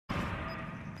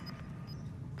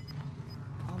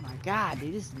god,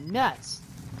 dude, this is nuts.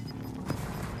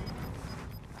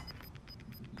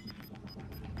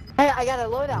 Hey, I got a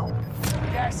loadout.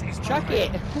 Gas is Chuck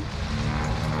moving. it.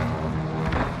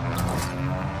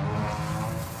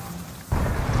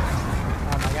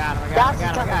 Oh my god, oh my god, oh my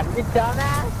god, oh my god. You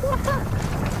dumbass.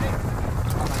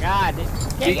 Oh my god, dude.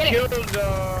 Can't get it.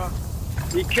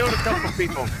 He killed a couple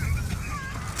people.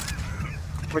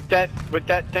 With that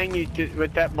thing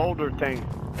with that boulder thing.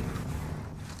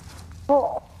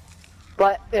 Oh.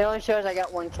 But it only shows I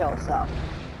got 1 kill, so.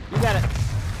 You gotta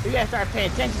start paying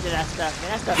attention to that stuff,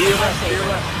 man. That stuff To your is left, to your lifesaver.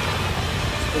 left.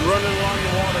 We're running along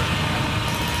the water.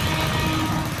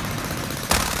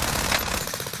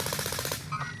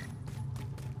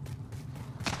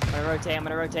 I'm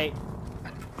gonna rotate.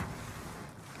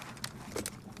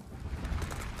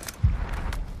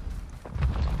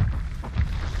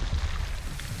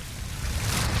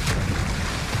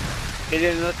 He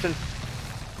didn't listen.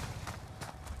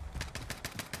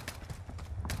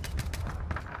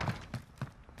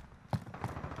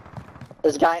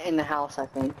 There's a guy in the house, I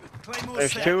think.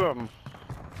 There's 2 of them.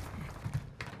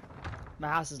 My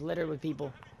house is littered with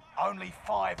people. Only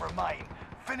 5 remain.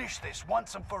 Finish this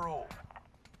once and for all.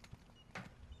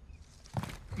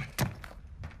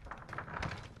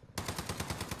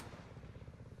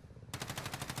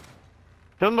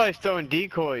 Somebody's throwing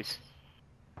decoys.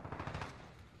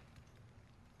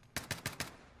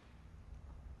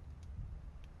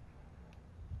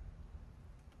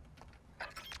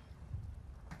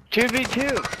 Two v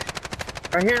two.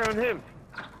 Right here on him.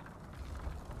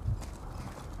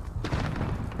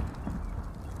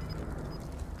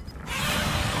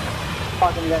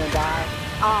 Fucking gonna die.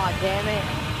 Aw, damn it.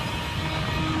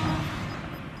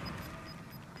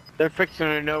 They're fixing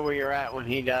to know where you're at when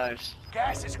he dies.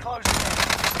 Gas is closing in.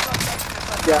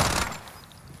 Yeah.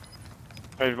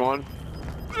 There's one.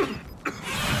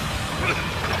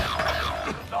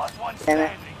 Last one Damn it.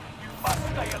 standing. You must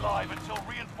stay alive until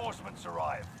reinforcements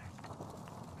arrive.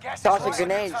 Gas Tossed a is closing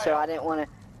grenade, the so tail. I didn't want to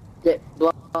get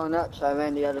blown up, so I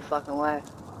ran the other fucking way.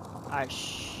 Alright,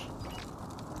 shh.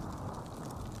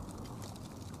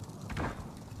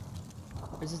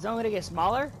 Is the zone gonna get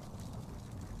smaller?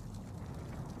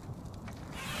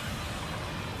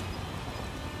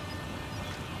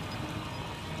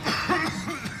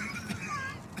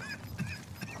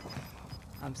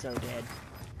 I'm so dead.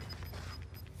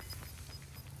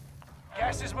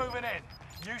 Gas is moving in.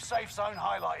 New safe zone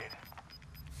highlighted.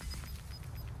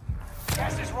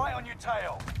 Gas is right on your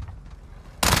tail.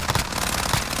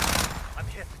 I'm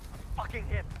hit. Fucking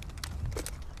hit.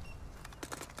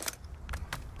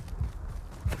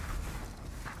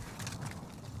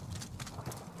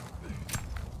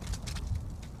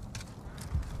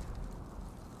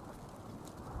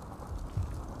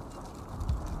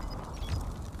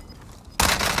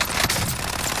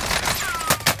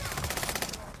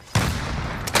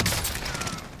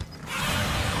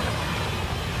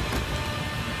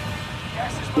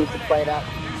 Keep it played up.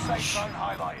 New safe zone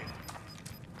highlighted.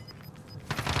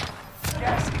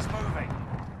 Gas is moving.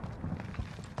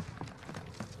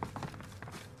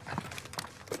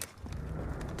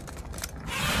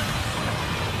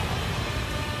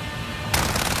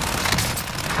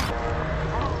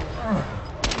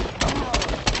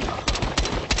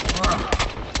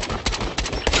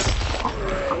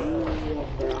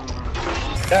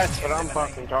 That's what I'm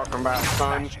fucking talking about,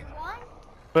 son.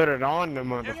 Put it on the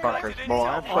motherfuckers, boy.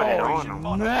 I put it on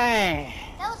them. Man!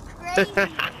 That was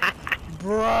crazy.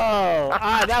 Bro!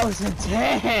 That was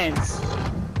intense!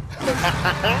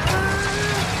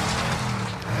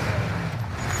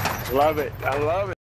 Love it. I love it.